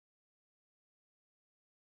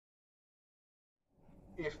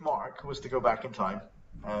if Mark was to go back in time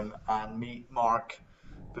and meet Mark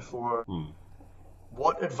before, Hmm.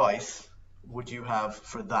 what advice would you have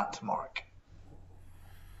for that Mark?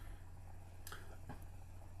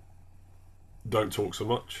 Don't talk so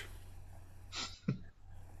much.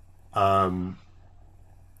 Um,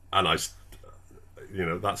 and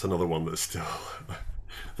that's another one that's still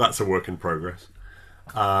that's a work in progress.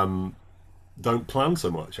 Don't plan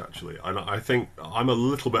so much, actually. And I think I'm a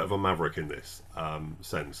little bit of a maverick in this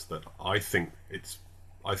sense that I think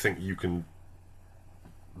you can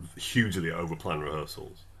hugely overplan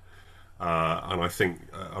rehearsals. And I think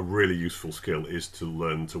a really useful skill is to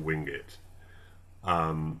learn to wing it,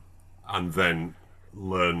 and then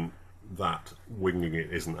learn that winging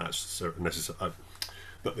it isn't actually necessary.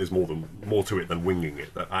 That there's more to it than winging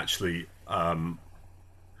it. That actually,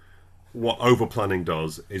 what over planning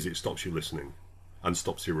does is it stops you listening, and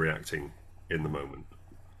stops you reacting in the moment.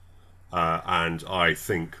 And I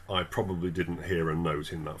think I probably didn't hear a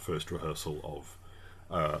note in that first rehearsal of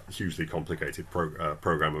hugely complicated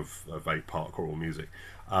program of 8-part choral music,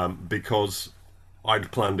 because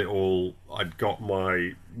I'd planned it all. I'd got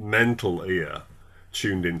my mental ear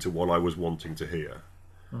tuned into what I was wanting to hear,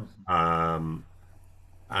 Mhm.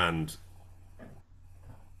 and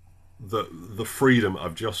the freedom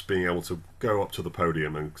of just being able to go up to the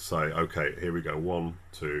podium and say, "Okay, here we go, 1,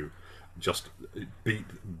 2," just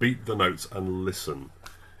beat the notes and listen,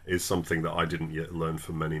 is something that I didn't yet learn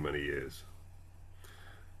for many years.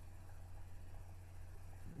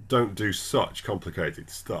 Don't do such complicated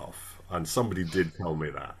stuff, and somebody did tell me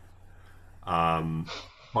that.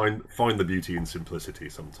 Find the beauty in simplicity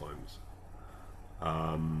sometimes.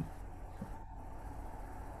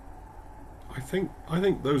 I think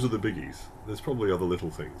those are the biggies. There's probably other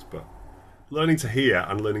little things, but learning to hear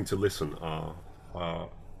and learning to listen are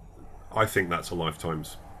I think that's a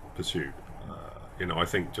lifetime's pursuit. I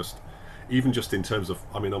think just in terms of,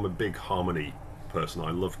 I mean, I'm a big harmony person.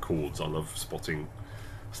 I love chords. I love spotting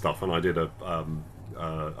stuff, and I did a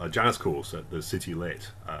jazz course at the City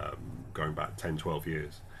Lit, going back 10, 12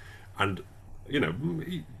 years, and you know,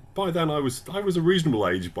 by then I was a reasonable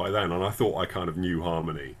age by then, and I thought I kind of knew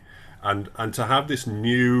harmony, and to have this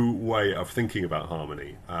new way of thinking about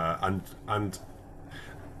harmony, and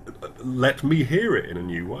let me hear it in a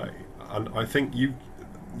new way. And I think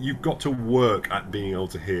you've got to work at being able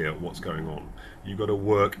to hear what's going on. You've got to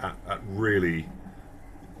work at really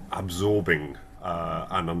absorbing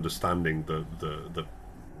and understanding the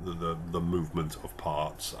movement of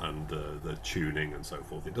parts and the tuning and so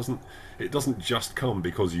forth. It doesn't just come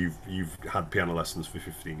because you've had piano lessons for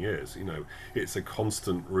 15 years. It's a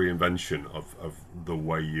constant reinvention of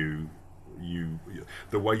you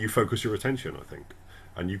the way you focus your attention, I think.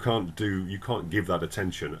 And you can't give that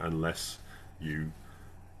attention unless you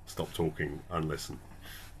stop talking and listen.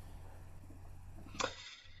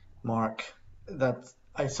 Mark, that's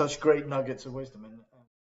such great nuggets of wisdom, and